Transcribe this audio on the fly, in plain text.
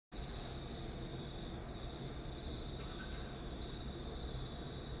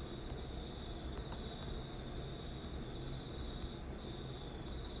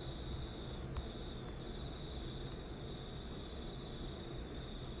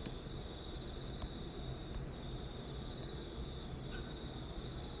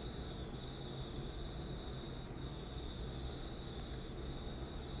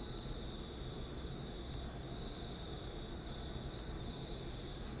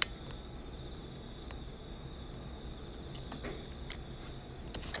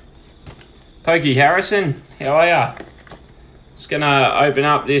Pokey Harrison, how are ya? Just gonna open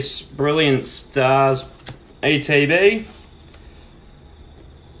up this brilliant Stars ETB.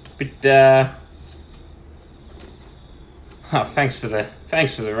 Thanks for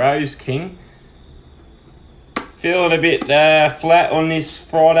the rose, King. Feeling a bit flat on this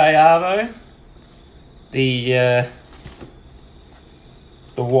Friday arvo. The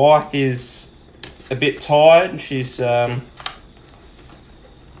wife is a bit tired. She's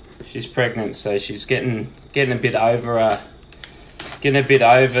pregnant, so she's getting a bit over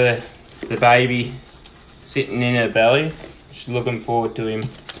the baby sitting in her belly. She's looking forward to him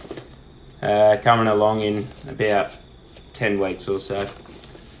coming along in about 10 weeks or so.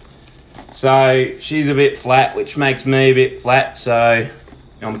 So she's a bit flat, which makes me a bit flat. So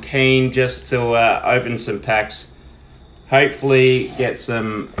I'm keen just to open some packs. Hopefully get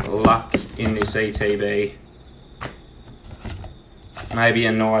some luck in this ETB. Maybe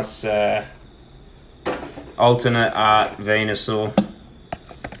a nice alternate art Venusaur.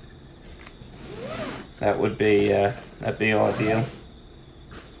 That'd be ideal.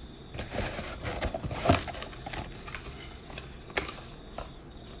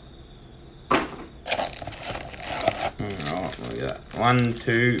 Alright, we got 1,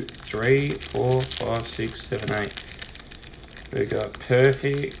 2, 3, 4, 5, 6, 7, 8. We got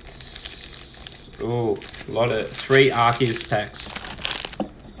perfect. Oh, a lot of 3 Arceus packs.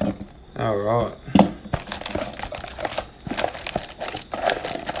 Alright.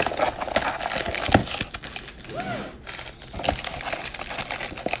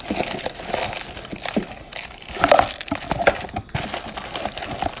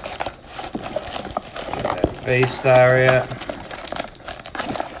 V-Star.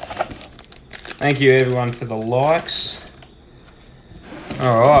 Thank you everyone for the likes.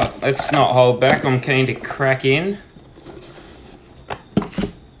 Alright, let's not hold back. I'm keen to crack in.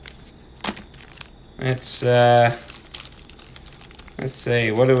 Let's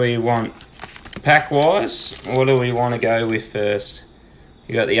see, what do we want? Pack-wise, what do we want to go with first?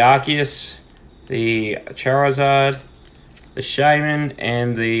 You got the Arceus, the Charizard, the Shaman,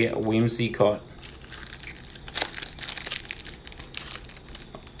 and the Whimsicott.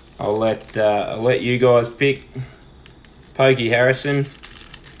 I'll let you guys pick. Pokey Harrison,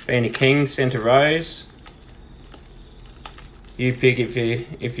 being a king, sent a rose. You pick if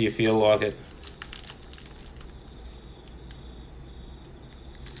you feel like it.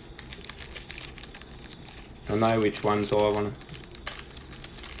 I know which ones I want.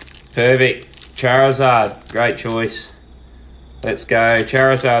 Perfect. Charizard, great choice. Let's go.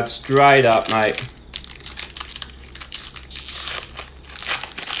 Charizard straight up, mate.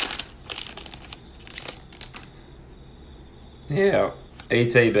 Yeah,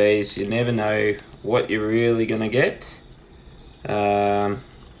 ETBs, you never know what you're really going to get. But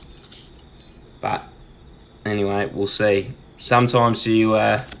anyway, we'll see. Sometimes you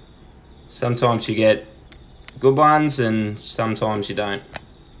get good ones and sometimes you don't.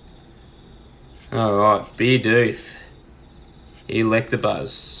 Alright, Beardoof,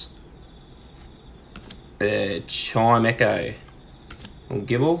 Electabuzz, Chime Echo,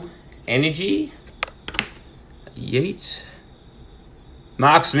 Gibble, Energy, Yeet.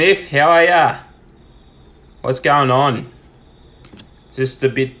 Mark Smith, how are ya? What's going on? Just a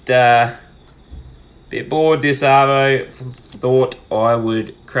bit bored this arvo. Thought I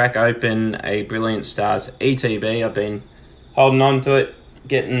would crack open a Brilliant Stars ETB. I've been holding on to it,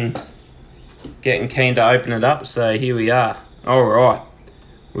 getting keen to open it up. So here we are. All right,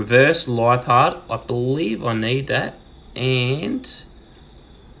 reverse Lipard. I believe I need that, and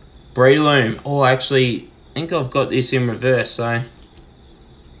Breloom. Oh, actually, I think I've got this in reverse. So.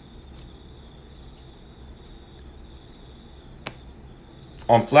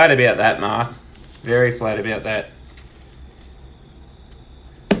 I'm flat about that, Mark. Very flat about that.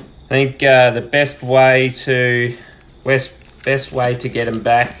 I think the best way to get them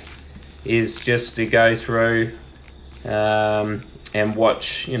back is just to go through and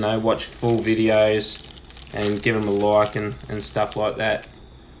watch full videos and give them a like and stuff like that.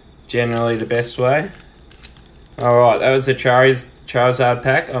 Generally the best way. All right, that was a Charizard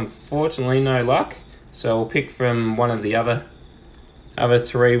pack. Unfortunately, no luck. So we'll pick from one of the other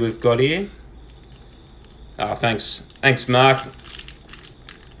 3 we've got here. Oh, thanks, Mark.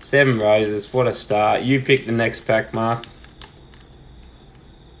 7 roses, what a start. You pick the next pack, Mark.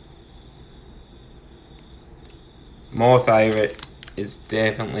 My favourite is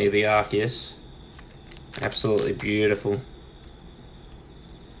definitely the Arceus. Absolutely beautiful.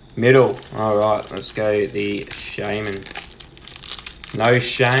 Middle. Alright, let's go the Shaman. No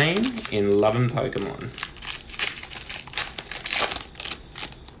shame in loving Pokemon.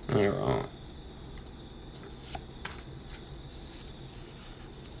 Alright.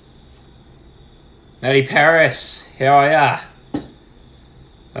 Matty Paris, how are ya?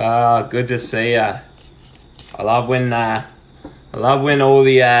 Good to see ya. I love when all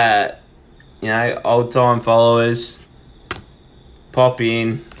the old time followers pop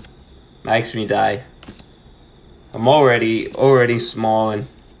in. Makes me day. I'm already smiling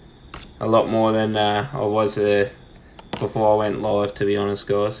a lot more than I was before I went live, to be honest,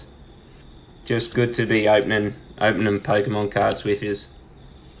 guys. Just good to be opening Pokemon cards with yous.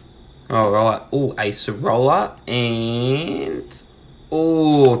 Alright, a Sorolla and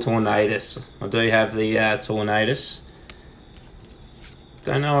Tornadus. I do have the Tornadus.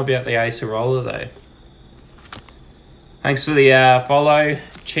 Don't know about the Acerola though. Thanks for the follow,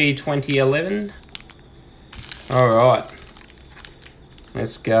 Chi 2011. Alright.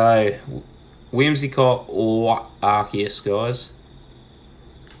 Let's go. Whimsicott or Arceus, guys.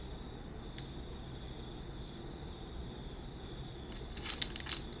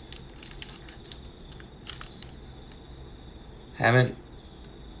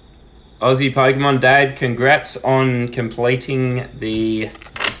 Aussie Pokemon Dad, congrats on completing the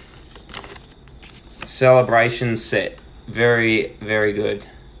celebration set. Very, very good.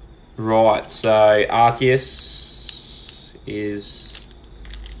 Right, so Arceus is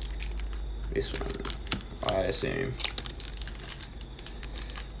this one, I assume.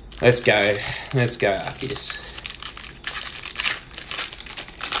 Let's go Arceus.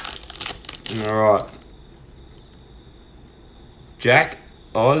 Alright. Jack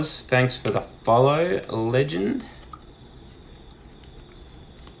Oz, thanks for the follow, legend.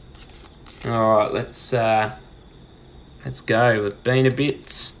 Alright, let's go. We've been a bit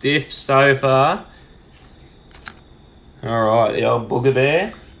stiff so far. Alright, the old Booger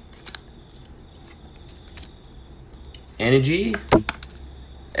Bear. Energy.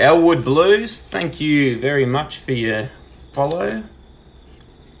 Elwood Blues, thank you very much for your follow.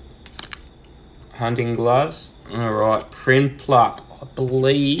 Hunting Gloves. Alright, Prinplup. I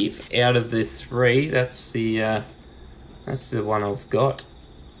believe out of the three, that's the one I've got.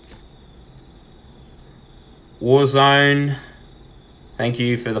 Warzone. Thank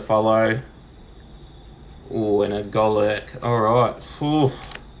you for the follow. Oh, and a Golurk. Alright.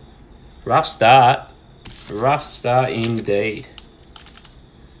 Rough start. Rough start indeed.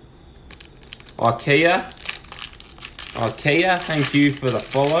 IKEA, thank you for the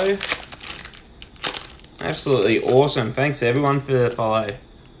follow. Absolutely awesome. Thanks everyone for the follow.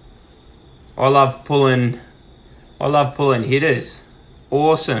 I love pulling hitters.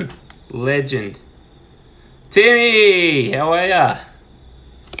 Awesome. Legend. Timmy, how are ya?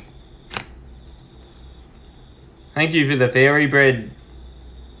 Thank you for the fairy bread,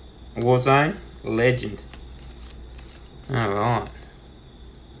 Warzone. Legend. Alright.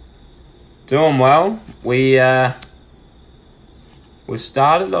 Doing well. We've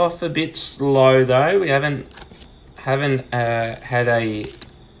started off a bit slow though. We haven't had a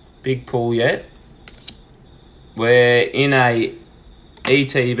big pull yet. We're in a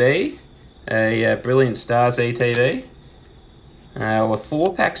ETB, a Brilliant Stars ETB. We're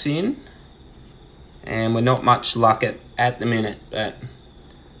 4 packs in, and we're not much luck at the minute. But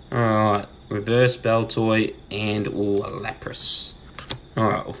alright, reverse Baltoy and Lapras.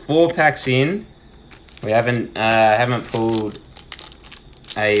 Alright, we're 4 packs in. We haven't pulled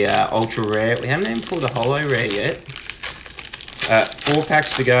a ultra rare. We haven't even pulled a holo rare yet. 4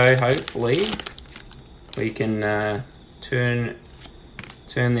 packs to go. Hopefully we can turn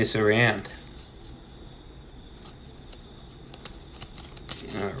this around.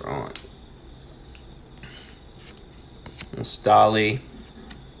 All right. Starly,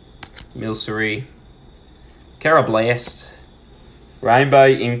 Milcery, Carablast, Rainbow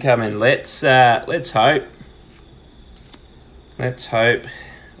incoming. Let's hope. Let's hope.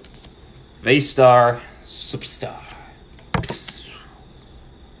 V-Star, Superstar.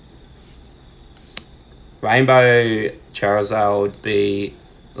 Rainbow Charizard would be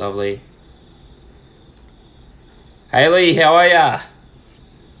lovely. Haley, how are ya?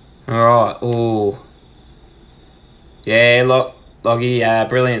 Alright, ooh. Yeah, Loggy,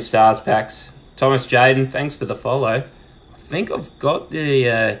 Brilliant Stars packs. Thomas Jaden, thanks for the follow. I think I've got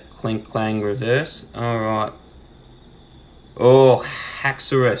the Clink Clang reverse. Alright. Oh,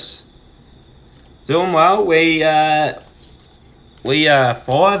 Haxorus. Doing well. We are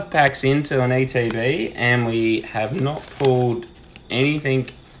 5 packs into an ETB and we have not pulled anything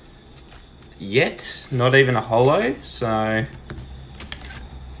yet. Not even a holo. So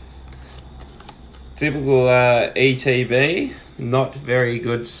typical ETB. Not very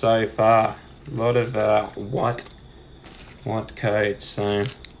good so far. A lot of white codes. So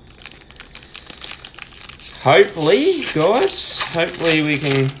hopefully, guys, we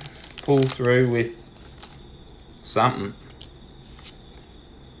can pull through with something.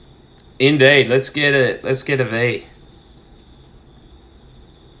 Indeed, let's get a V.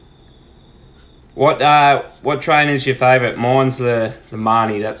 What train is your favourite? Mine's the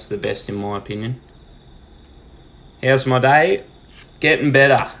Marnie. That's the best in my opinion. How's my day? Getting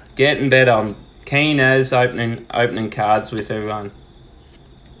better. I'm keen as opening cards with everyone.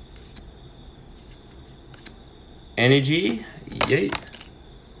 Energy, yeet.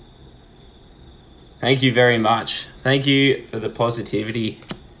 Thank you very much. Thank you for the positivity.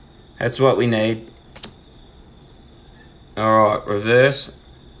 That's what we need. Alright, reverse.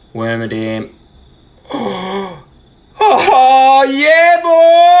 Wormadam. Oh, yeah,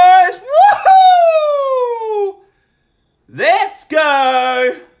 boys! Woohoo! Let's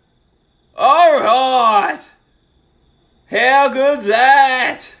go! Alright! How good's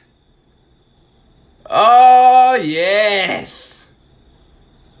that? Oh, yes!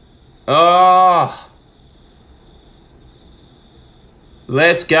 Oh!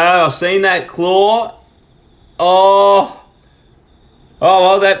 Let's go. I've seen that claw. Oh! Oh,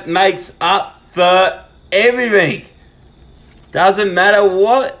 well, that makes up for everything. Doesn't matter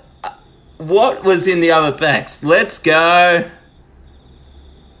what was in the other packs. Let's go.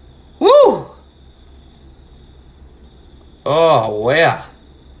 Woo! Oh, wow.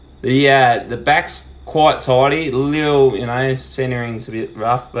 The back's quite tidy. A little, centering's a bit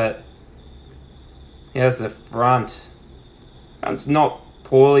rough, but here's the front. Front's not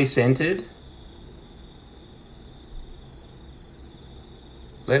poorly centered.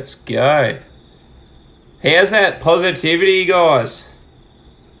 Let's go. How's that positivity, guys?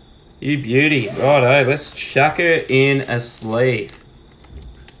 You beauty. Righto, let's chuck her in a sleeve.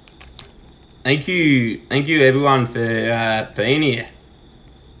 Thank you everyone for being here.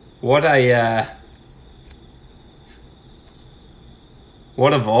 What a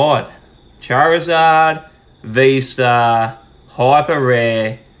vibe. Charizard, V-Star, Hyper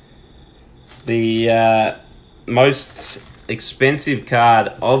Rare, the most expensive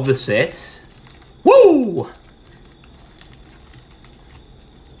card of the set. Woo!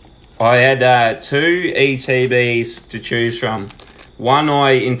 I had 2 ETBs to choose from. One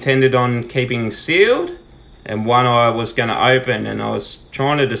I intended on keeping sealed, and one I was going to open, and I was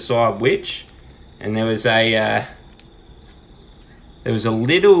trying to decide which. And there was a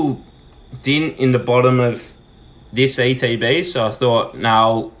little dint in the bottom of this ETB, so I thought, no,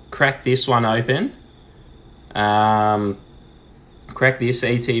 I'll crack this one open. Crack this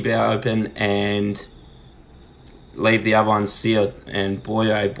ETB open and leave the other one sealed. And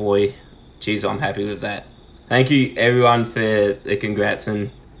boy, oh boy, geez, I'm happy with that. Thank you everyone for the congrats. And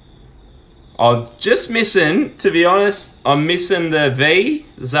I'm just missing, to be honest, I'm missing the V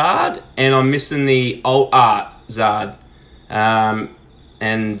Zard and I'm missing the Alt Art Zard.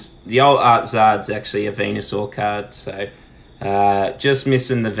 And the Alt Art Zard's actually a Venusaur card, so just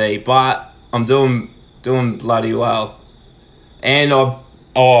missing the V, but I'm doing bloody well. And I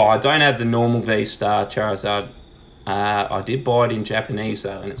don't have the normal V-Star Charizard. I did buy it in Japanese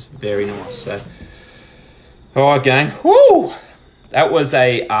though, and it's very nice. So, all right, gang. Woo! That was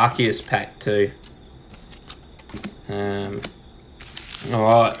a Arceus pack too. All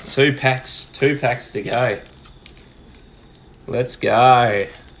right, two packs to go. Let's go.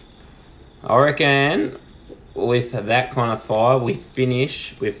 I reckon with that kind of fire, we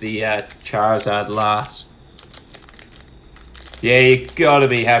finish with the Charizard last. Yeah, you gotta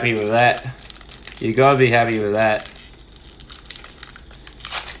be happy with that. You gotta be happy with that.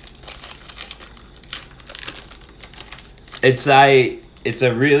 It's a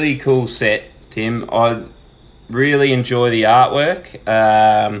really cool set, Tim. I really enjoy the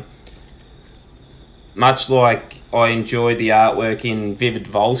artwork. Much like I enjoyed the artwork in Vivid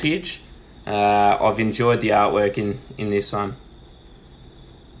Voltage, I've enjoyed the artwork in this one.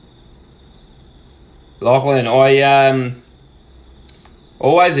 Lachlan,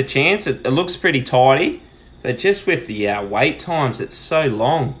 always a chance. It looks pretty tidy, but just with the wait times, it's so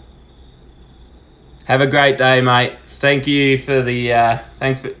long. Have a great day, mate. Thank you for the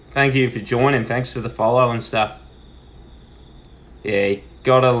thank you for joining. Thanks for the follow and stuff. Yeah, you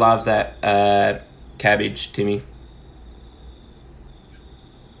gotta love that cabbage, Timmy.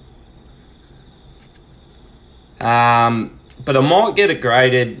 But I might get it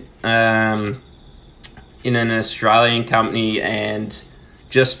graded in an Australian company, and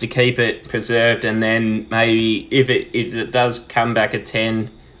just to keep it preserved, and then maybe if it does come back a 10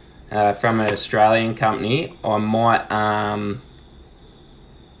 from an Australian company, I might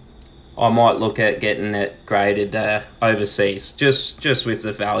look at getting it graded overseas, just with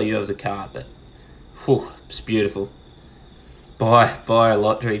the value of the card. But whew, it's beautiful. Buy a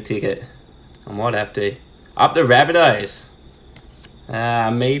lottery ticket. I might have to. Up the Rabbitohs.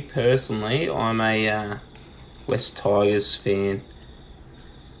 Me personally, I'm a West Tigers fan,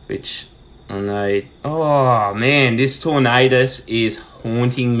 which I know. Oh man, this Tornadoes is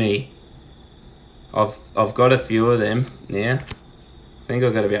haunting me. I've got a few of them now. I think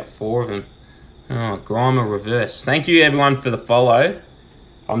I've got about 4 of them. Oh, Grimer reverse. Thank you everyone for the follow.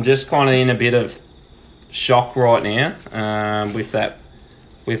 I'm just kind of in a bit of shock right now with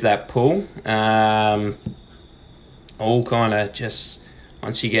that pull. All kind of just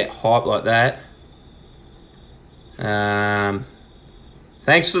once you get hype like that.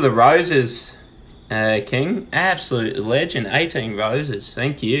 Thanks for the roses, King. Absolute legend. 18 roses.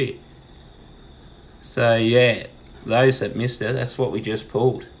 Thank you. So yeah, those that missed it, that's what we just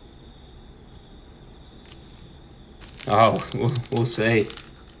pulled. Oh, we'll see.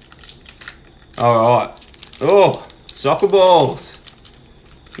 All right. Oh, soccer balls.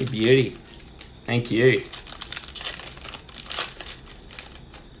 You beauty. Thank you.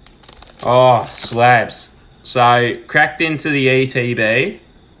 Oh, slabs. So, cracked into the ETB.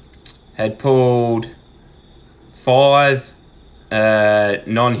 Had pulled 5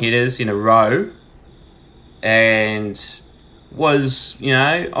 non-hitters in a row. And was, you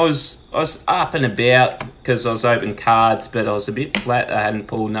know, I was up and about because I was open cards, but I was a bit flat. I hadn't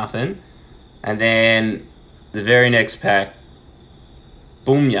pulled nothing. And then the very next pack,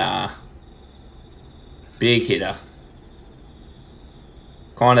 boom, yeah, big hitter.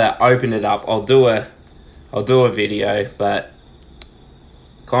 Kind of opened it up. I'll do a video, but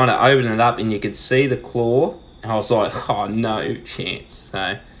kind of opened it up and you could see the claw. And I was like, oh, no chance.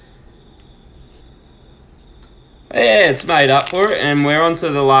 So yeah, it's made up for it, and we're on to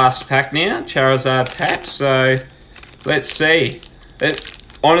the last pack now, Charizard pack. So let's see.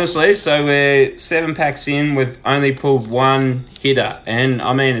 Honestly, so we're 7 packs in. We've only pulled 1 hitter, and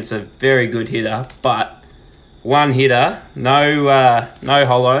I mean it's a very good hitter, but 1 hitter, no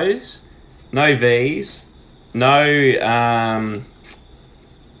hollows, no V's, no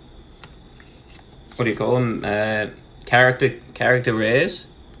what do you call them? Character rares.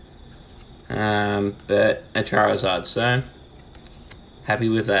 But a Charizard, so happy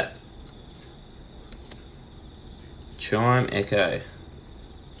with that. Chime Echo,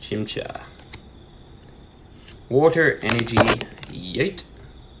 Chimchar, Water Energy, Yeet,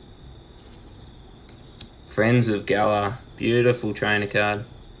 Friends of Galar, beautiful trainer card,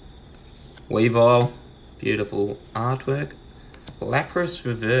 Weavile, beautiful artwork, Lapras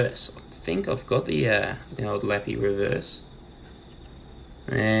reverse. I think I've got the old Lappy reverse.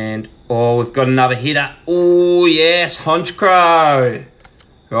 And, oh, we've got another hitter. Oh, yes, Honchkrow.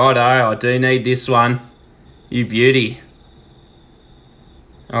 Righto, I do need this one. You beauty.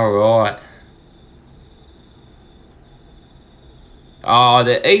 All right. Oh,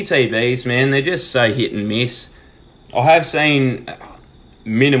 the ETBs, man, they're just so hit and miss. I have seen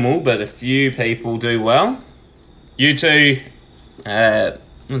minimal, but a few people do well. You two, what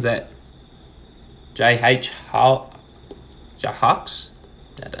was that? JH Hux?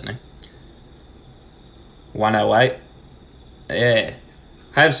 I don't know. 108. Yeah.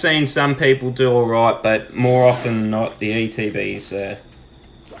 Have seen some people do alright, but more often than not, the ETBs are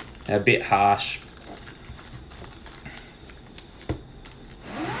a bit harsh.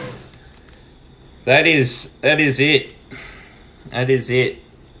 That is it. That is it.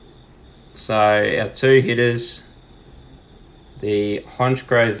 So, our 2 hitters, the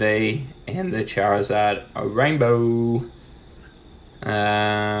Honchkrow V and the Charizard Rainbow.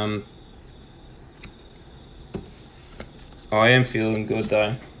 I am feeling good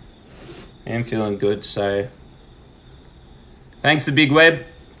though. I am feeling good, so thanks to Big Web.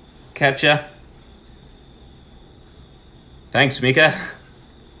 Catch ya. Thanks, Mika.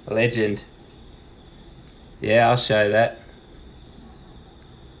 Legend. Yeah, I'll show that.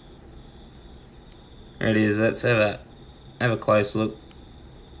 There it is. Let's have a close look.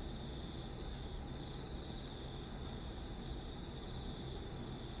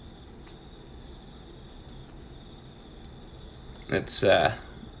 Let's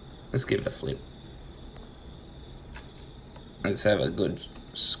give it a flip. Let's have a good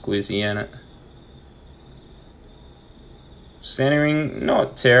squizzy in it. Centering,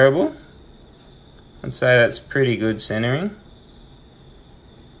 not terrible. I'd say that's pretty good centering.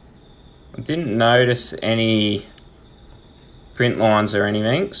 I didn't notice any print lines or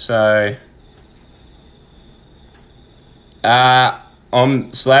anything, so I'm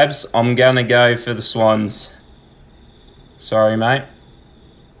gonna go for the Swans. Sorry, mate,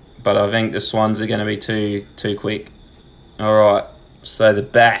 but I think the Swans are going to be too quick. All right, so the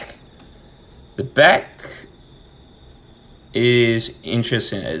back is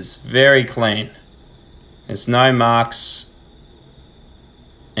interesting. It's very clean, There's no marks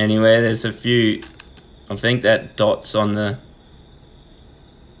anywhere. There's a few, I think that dot's on the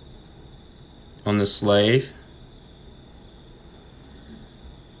sleeve.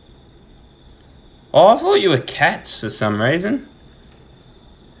 Oh, I thought you were cats for some reason.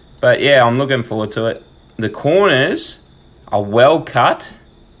 But yeah, I'm looking forward to it. The corners are well cut,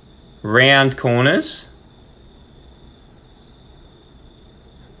 round corners.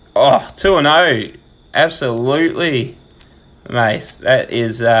 Oh, 2-0. Absolutely, mate. That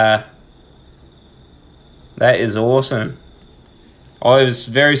is awesome. I was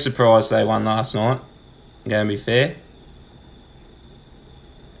very surprised they won last night. I'm going to be fair.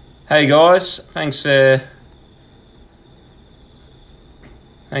 Hey guys, thanks for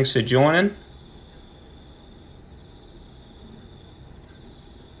joining.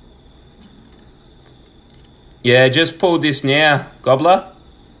 Yeah, just pulled this now, Gobbler.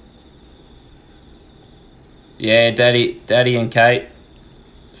 Yeah, Daddy and Kate.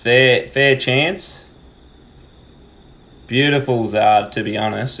 Fair chance. Beautiful Zard, to be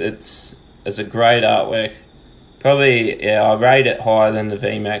honest. It's a great artwork. Probably, yeah, I rate it higher than the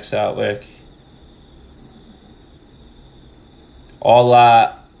VMAX artwork.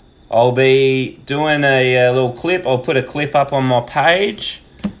 I'll be doing a little clip. I'll put a clip up on my page.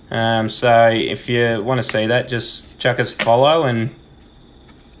 So if you want to see that, just chuck us a follow and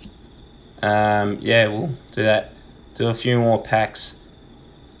yeah, we'll do that. Do a few more packs.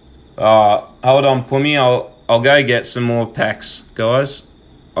 Hold on, Pummy. I'll go get some more packs, guys.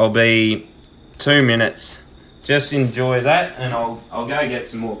 I'll be 2 minutes. Just enjoy that, and I'll go get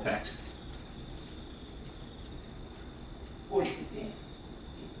some more packs.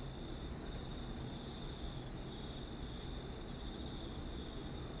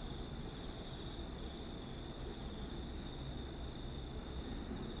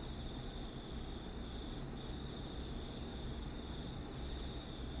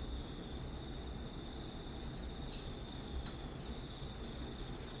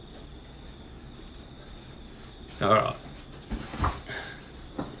 All right.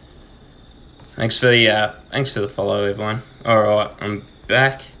 Thanks for the follow, everyone. All right, I'm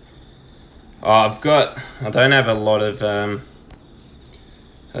back. I don't have a lot of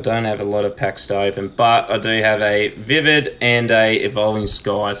packs to open, but I do have a Vivid and a Evolving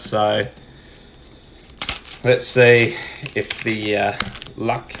Skies. So let's see if the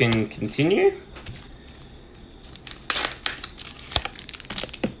luck can continue.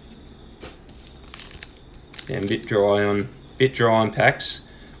 Yeah, I'm a bit dry on packs.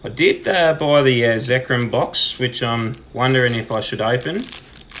 I did buy the Zekrom box, which I'm wondering if I should open.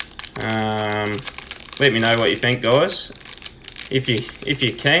 Let me know what you think, guys. If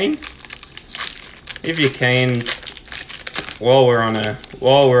you're keen, while we're on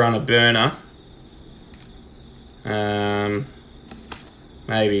a burner,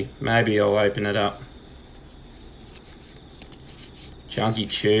 maybe I'll open it up. Chunky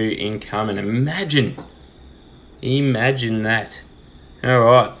Chew incoming. Imagine that. All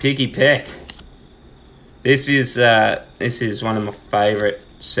right, Picky Peck. This is one of my favourite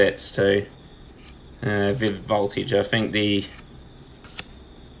sets too. Vivid Voltage. I think the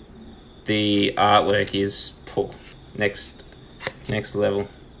artwork is next level.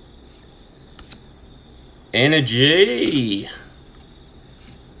 Energy.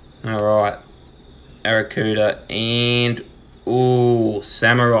 All right, Aracuda and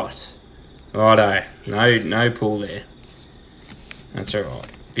Samurott. Righto, no pull there. That's all right.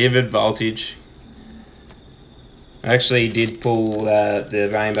 Vivid Voltage. I actually did pull the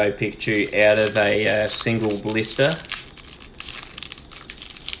Rainbow Picture out of a single blister.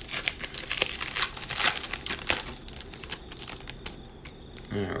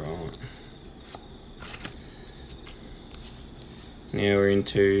 Alright. Now we're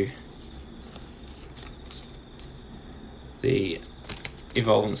into the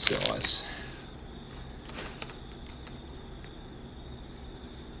Evolving Skies.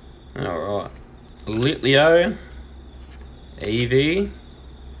 Alright. Litleo. Eevee.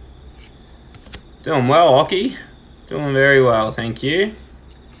 Doing well, Oki. Doing very well, thank you.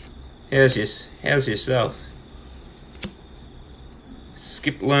 How's yourself?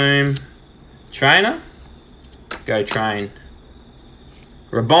 Skiploom. Trainer. Go Train.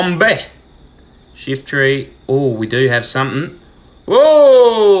 Rabombe. Shiftry. Oh, we do have something.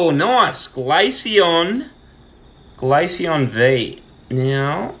 Whoa, nice. Glaceon V.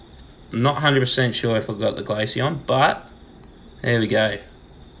 Now, I'm not 100% sure if I got the Glaceon, but there we go.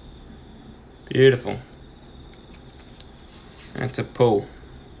 Beautiful. That's a pull.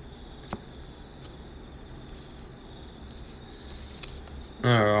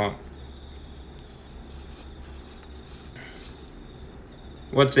 Alright.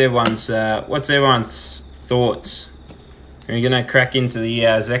 what's everyone's thoughts? Are you gonna crack into the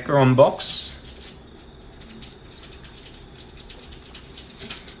Zekrom box?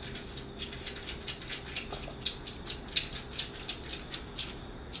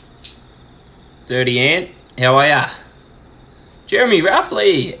 Dirty Ant, how are ya? Jeremy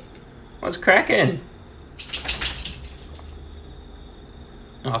Ruffley, what's cracking?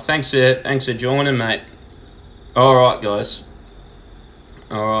 Oh, thanks for joining, mate. All right, guys.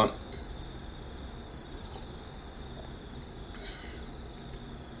 All right.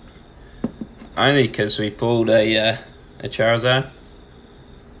 Only because we pulled a Charizard.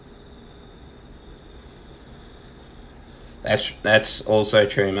 That's also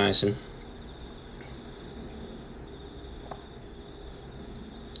true, Mason.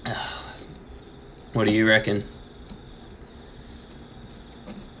 What do you reckon?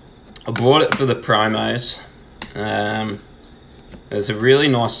 I bought it for the promos. It's a really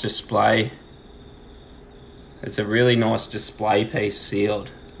nice display. It's a really nice display piece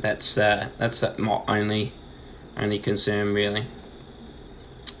sealed. That's my only concern, really.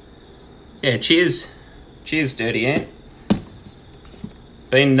 Yeah, cheers, Dirty Ant.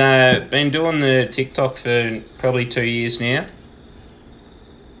 Been doing the TikTok for probably 2 years now.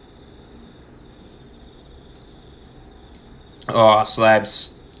 Oh,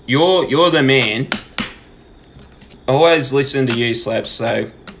 Slabs, you're the man. I always listen to you, Slabs.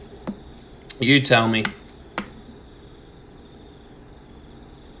 So you tell me.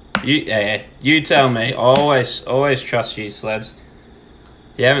 You tell me. I always trust you, Slabs.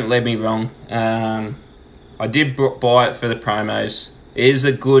 You haven't led me wrong. I did buy it for the promos. It is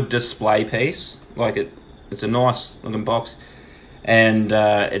a good display piece. Like it's a nice looking box, and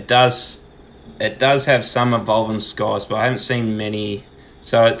it does have some Evolving Skies, but I haven't seen many.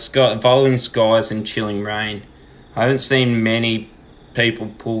 So it's got Evolving Skies and Chilling Rain. I haven't seen many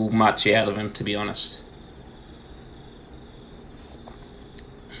people pull much out of them, to be honest.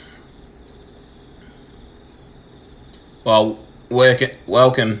 Well,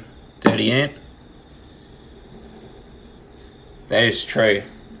 welcome, Dirty Ant. That is true.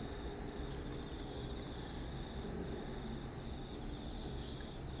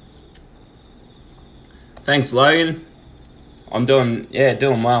 Thanks, Logan. I'm doing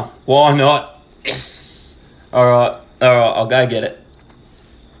well. Why not? Yes. All right. I'll go get it.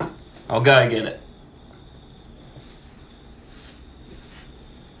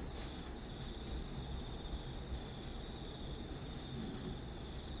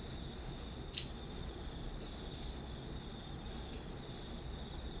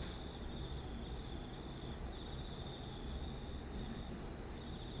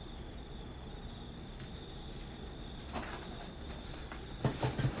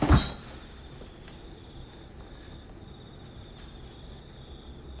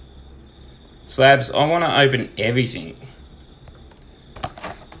 Slabs, I want to open everything.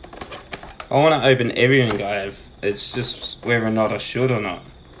 I have. It's just whether or not I should or not.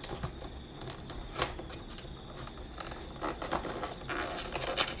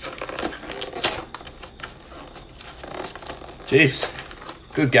 Jeez,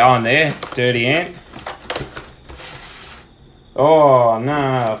 good going there, Dirty Ant. Oh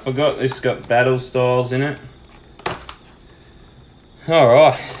no, I forgot this got battle styles in it.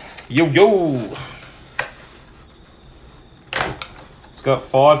 Alright. Yo! It's got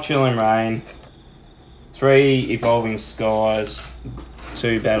 5 Chilling Rain, 3 Evolving Skies,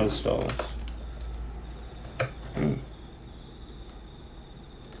 2 Battle Styles.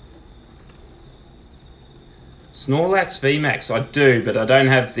 Snorlax VMAX, I do, but I don't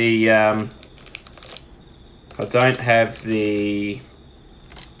have the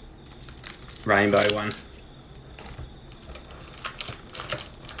rainbow one.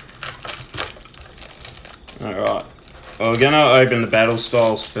 Alright, well, we're going to open the Battle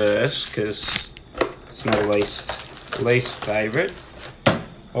Styles first, because it's my least favourite. I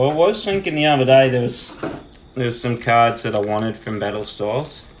was thinking the other day there was some cards that I wanted from Battle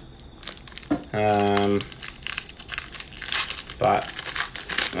Styles. But,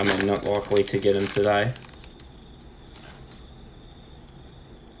 I mean, not likely to get them today.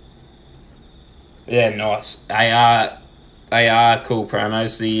 Yeah, nice. They are cool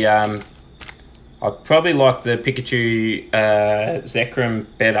promos. I probably like the Pikachu Zekrom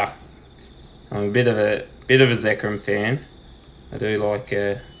better. I'm a bit of a Zekrom fan. I do like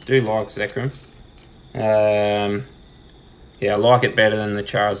Zekrom. Yeah, I like it better than the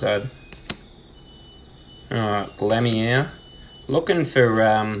Charizard. Alright, Glameow. Looking for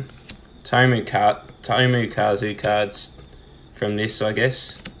Tomukazu cards from this, I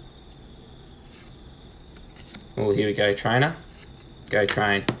guess. Oh, here we go, Trainer. Go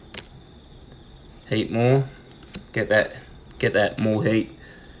train. Heat more. Get that more heat.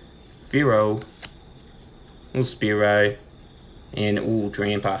 Firo. Little Spiro. And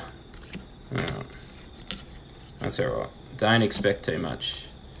Dramper. Oh, that's alright. Don't expect too much.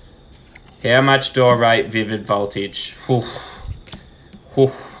 How much do I rate Vivid Voltage? Whew.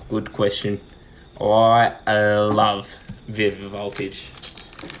 Whew. Good question. I love Vivid Voltage.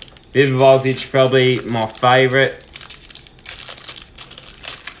 Vivid Voltage probably my favourite.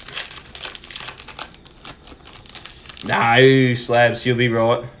 No, Slabs, you'll be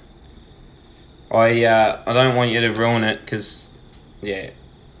right. I don't want you to ruin it because, yeah,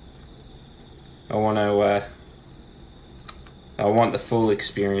 I want the full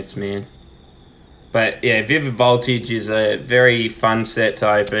experience, man. But yeah, Vivid Voltage is a very fun set to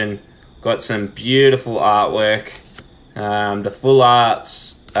open. Got some beautiful artwork. The full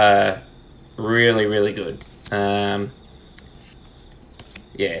art's really, really good. Yeah,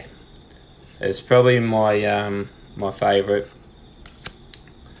 it's probably my my favourite.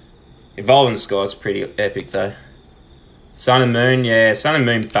 Evolving Sky's pretty epic though. Sun and Moon, yeah, Sun and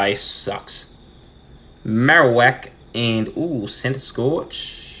Moon base sucks. Marowak and Center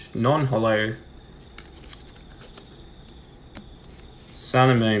Scorch, non-hollow.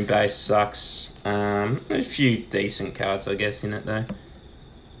 Sun and Moon base sucks. A few decent cards, I guess, in it though.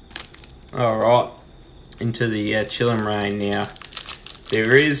 Alright, into the Chilling Rain now.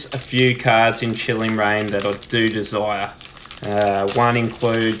 There is a few cards in Chilling Rain that I do desire. One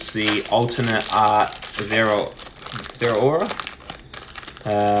includes the alternate art Zero Aura.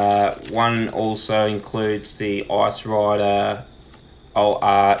 One also includes the Ice Rider alt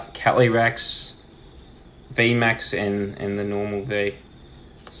art Calyrex, VMAX, and the normal V.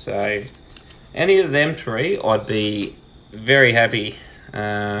 So any of them three, I'd be very happy,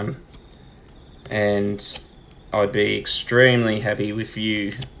 and I'd be extremely happy with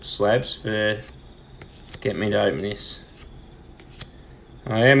you, Slabs, for getting me to open this.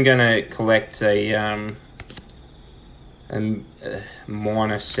 I am going to collect a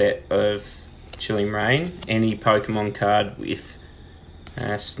minor set of Chilling Rain. Any Pokemon card with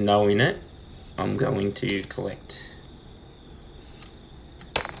snow in it, I'm going to collect.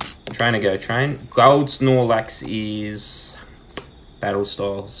 Trainer Go Train. Gold Snorlax is Battle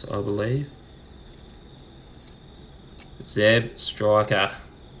Styles, I believe. Zeb Striker.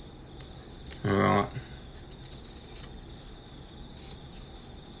 Alright.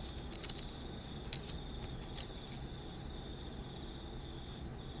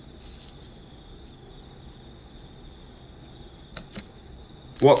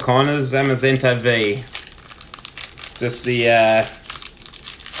 What kind of Zamazenta V? Just the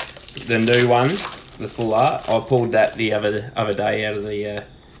new one, the full art. I pulled that the other day out of the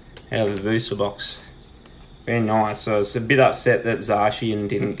booster box. Very nice. So I was a bit upset that Zacian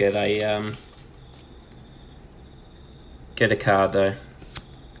didn't get a card though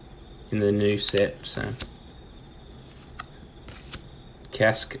in the new set. So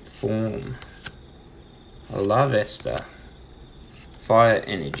Cask Form. I love Esther. Fire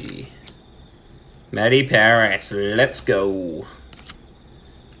Energy. Maddie Paris, let's go.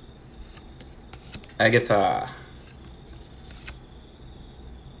 Agatha.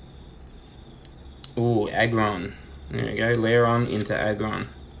 Ooh, Aggron. There we go, Leron into Aggron.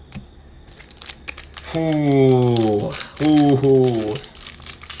 Ooh, ooh.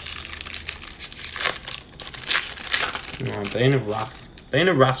 Oh, been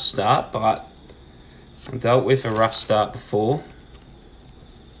a rough start, but I dealt with a rough start before.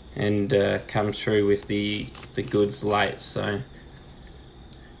 And come through with the goods late, so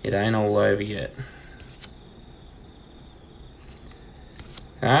it ain't all over yet.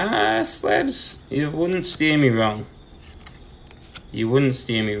 Slabs, you wouldn't steer me wrong. You wouldn't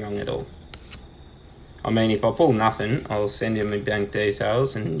steer me wrong at all. I mean, if I pull nothing, I'll send you my bank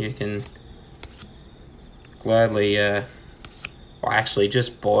details and you can gladly, well, actually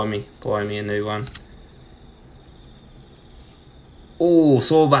just buy me a new one. Oh,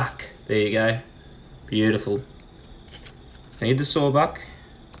 Sawbuck. There you go. Beautiful. Need the Sawbuck.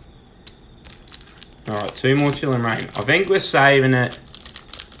 Alright, 2 more Chilling Rain. I think we're saving it.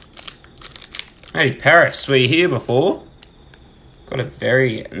 Hey, Paris, were you here before? Got a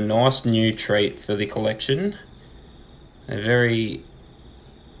very nice new treat for the collection. A very,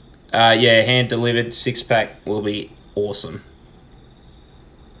 yeah, hand-delivered 6-pack will be awesome.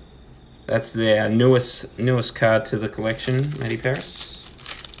 That's their newest card to the collection, Matty Paris.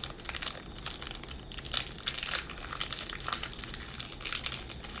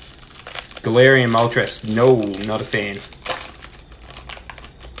 Galarian Moltres. No, not a fan.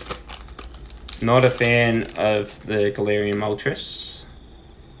 Not a fan of the Galarian Moltres.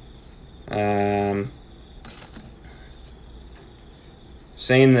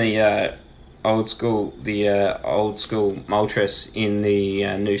 Seen the old school Moltres in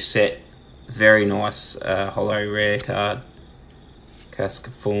the new set. Very nice holo rare card. Cask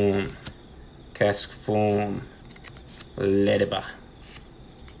form, Ledeba.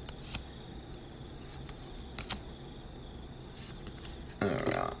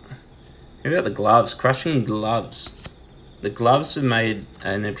 Alright. How about the gloves? Crushing gloves. The gloves have made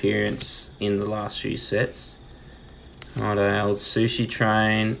an appearance in the last few sets. Righto, old Sushi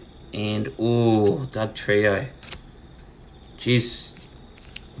Train and Doug Trio. Jeez,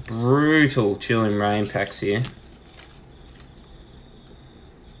 brutal Chilling Rain packs here.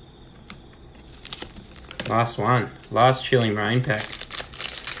 Last one, last Chilling Rain pack.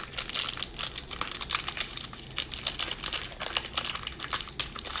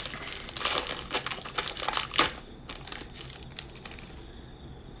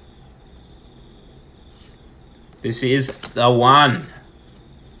 This is the one.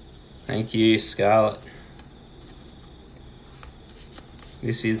 Thank you, Scarlett.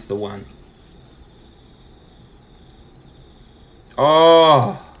 This is the one.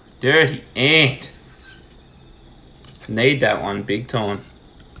 Oh, Dirty Ant. Need that one big time.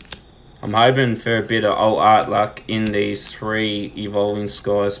 I'm hoping for a bit of old art luck in these 3 Evolving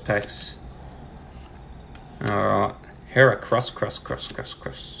Skies packs. Alright. Hera cross.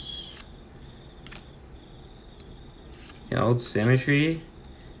 The old Cemetery.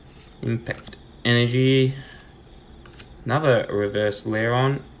 Impact Energy. Another reverse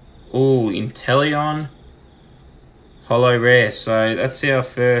Leron. Inteleon. Holo rare. So that's our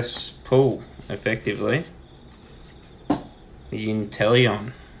first pull, effectively. The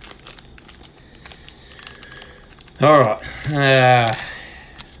Inteleon. Alright.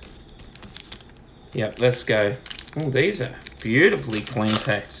 Yep, let's go. Oh, these are beautifully clean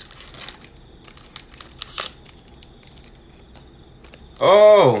packs.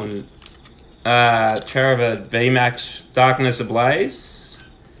 Oh, Charizard VMAX Darkness Ablaze,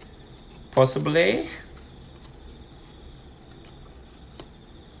 possibly.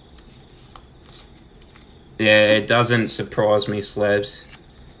 Yeah, it doesn't surprise me, Slabs.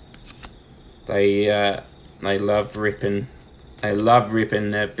 They love ripping. They love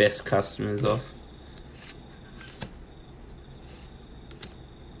ripping their best customers off.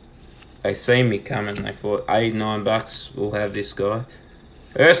 They see me coming. They thought $89 we'll have this guy.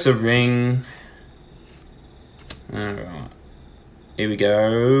 Ursa Ring. Alright. Here we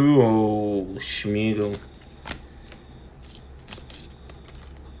go. Oh, Schmeagle.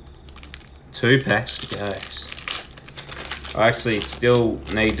 2 packs to go. I actually still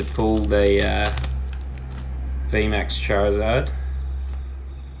need to pull the VMAX Charizard.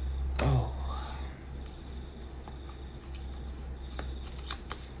 Oh.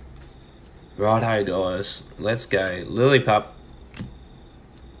 Righto, guys. Let's go. Lillipup.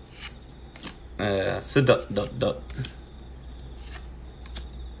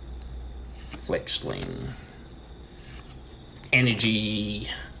 Fletchling. Energy.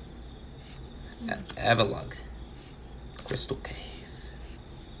 Avalug. Crystal Cave.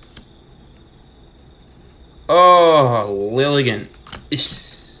 Oh, Lilligant.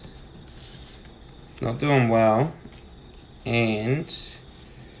 Not doing well. And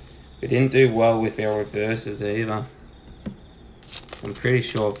we didn't do well with our reverses either. I'm pretty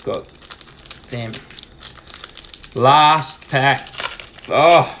sure I've got them. Last pack.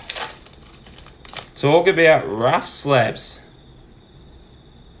 Oh. Talk about rough, Slabs.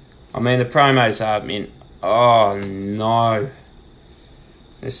 I mean, the promos are mint. Oh, no.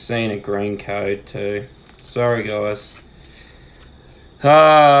 Just seen a green code too. Sorry, guys.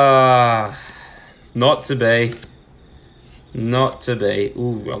 Not to be. Not to be.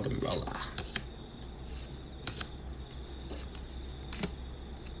 Ooh, rock and roller.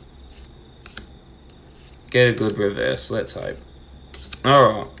 Get a good reverse. Let's hope.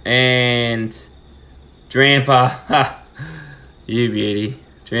 Alright. And Dramper. Ha! You beauty.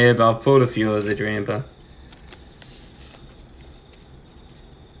 Dramper. I've pulled a few of the Dramper.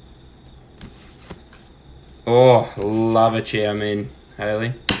 Oh, love a Chairman,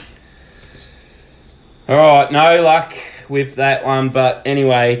 Haley. Alright, no luck with that one, but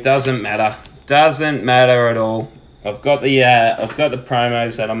anyway, doesn't matter. Doesn't matter at all. I've got the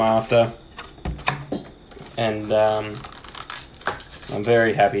promos that I'm after. And I'm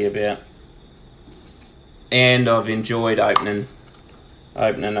very happy about. And I've enjoyed opening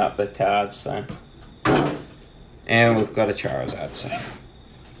up the cards, so. And we've got a Charizard, so.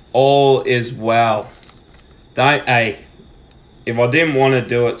 All is well. If I didn't want to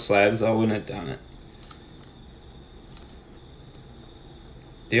do it, Slabs, I wouldn't have done it.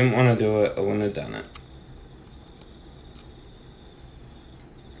 Didn't want to do it, I wouldn't have done it.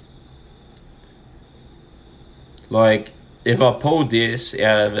 Like, if I pulled this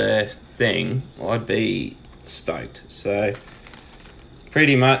out of a thing, I'd be stoked. So,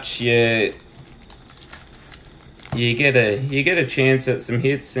 pretty much, you get a chance at some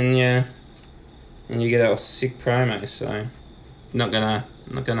hits, and you get a sick promo. So, not gonna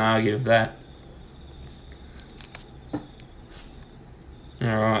argue with that.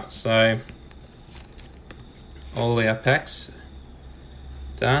 All right, so all our packs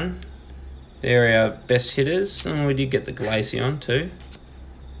done. There are our best hitters, and we did get the Glaceon too.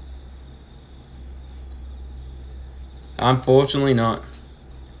 Unfortunately not.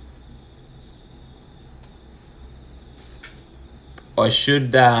 I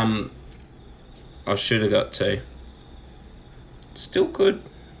should have got two. Still could.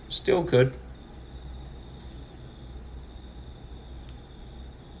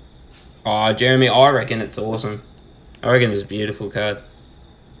 Oh, Jeremy, I reckon it's awesome. I reckon it's a beautiful card.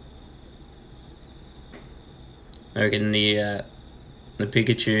 I reckon the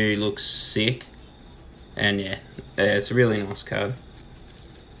Pikachu looks sick, and yeah, it's a really nice card.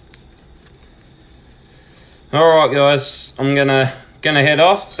 All right, guys, I'm gonna head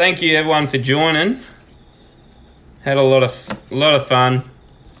off. Thank you everyone for joining. Had a lot of fun.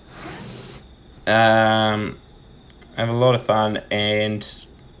 Have a lot of fun, and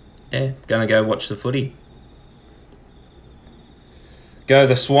yeah, gonna go watch the footy. Go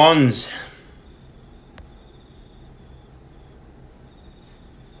the Swans.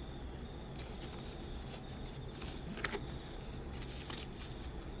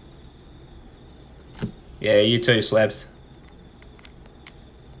 Yeah, you too, Slabs.